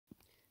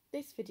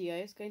This video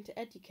is going to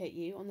educate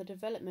you on the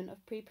development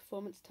of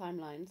pre-performance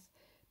timelines.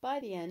 By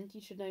the end,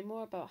 you should know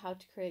more about how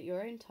to create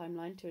your own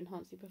timeline to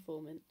enhance your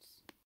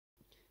performance.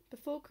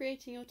 Before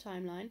creating your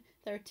timeline,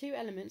 there are two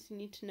elements you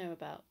need to know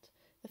about.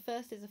 The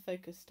first is a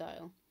focus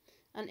style.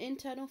 An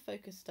internal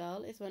focus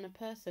style is when a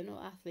person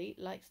or athlete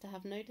likes to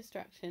have no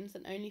distractions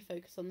and only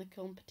focus on the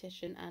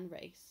competition and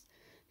race.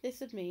 This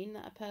would mean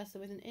that a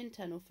person with an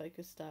internal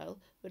focus style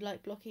would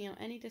like blocking out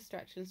any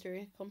distractions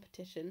during a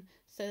competition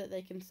so that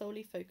they can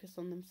solely focus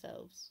on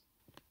themselves.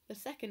 The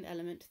second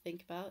element to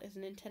think about is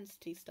an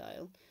intensity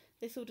style.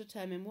 This will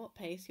determine what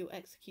pace you'll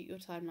execute your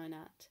timeline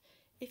at.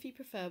 If you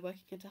prefer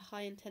working at a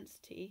high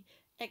intensity,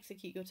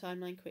 execute your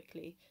timeline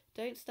quickly.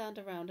 Don't stand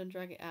around and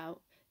drag it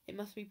out. It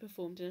must be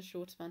performed in a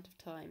short amount of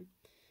time.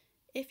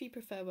 If you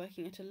prefer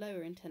working at a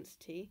lower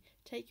intensity,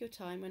 take your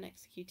time when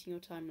executing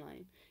your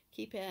timeline.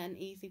 Keep it at an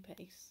easy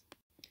pace.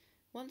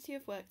 Once you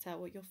have worked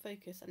out what your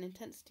focus and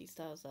intensity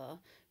styles are,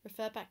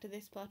 refer back to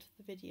this part of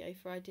the video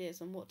for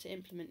ideas on what to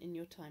implement in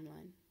your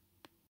timeline.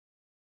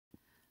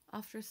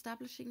 After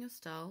establishing your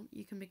style,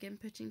 you can begin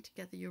putting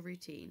together your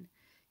routine.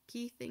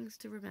 Key things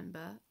to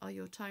remember are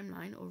your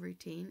timeline or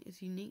routine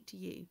is unique to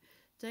you.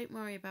 Don't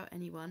worry about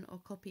anyone or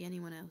copy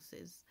anyone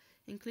else's.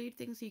 Include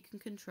things you can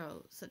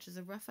control, such as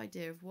a rough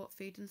idea of what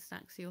food and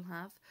snacks you'll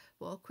have,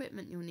 what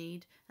equipment you'll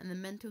need, and the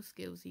mental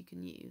skills you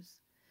can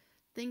use.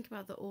 Think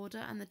about the order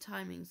and the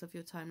timings of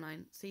your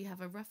timeline so you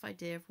have a rough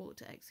idea of what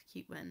to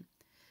execute when.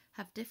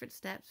 Have different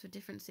steps for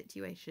different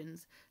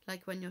situations,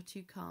 like when you're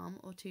too calm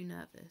or too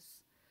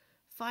nervous.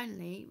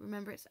 Finally,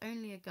 remember it's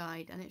only a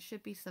guide and it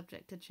should be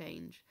subject to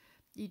change.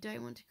 You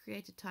don't want to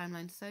create a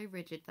timeline so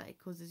rigid that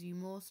it causes you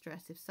more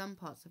stress if some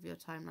parts of your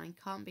timeline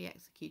can't be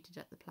executed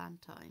at the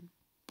planned time.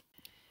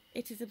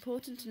 It is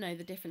important to know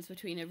the difference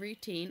between a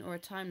routine or a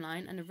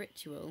timeline and a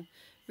ritual.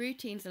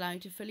 Routines allow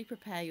you to fully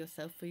prepare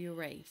yourself for your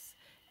race.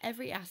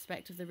 Every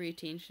aspect of the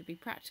routine should be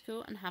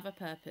practical and have a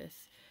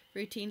purpose.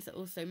 Routines are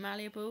also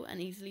malleable and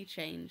easily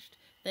changed.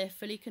 They are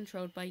fully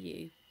controlled by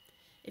you.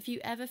 If you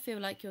ever feel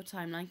like your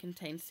timeline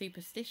contains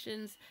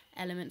superstitions,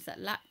 elements that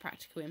lack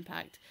practical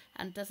impact,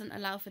 and doesn't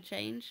allow for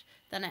change,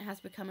 then it has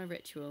become a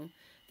ritual.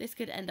 This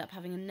could end up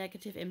having a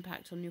negative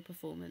impact on your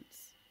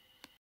performance.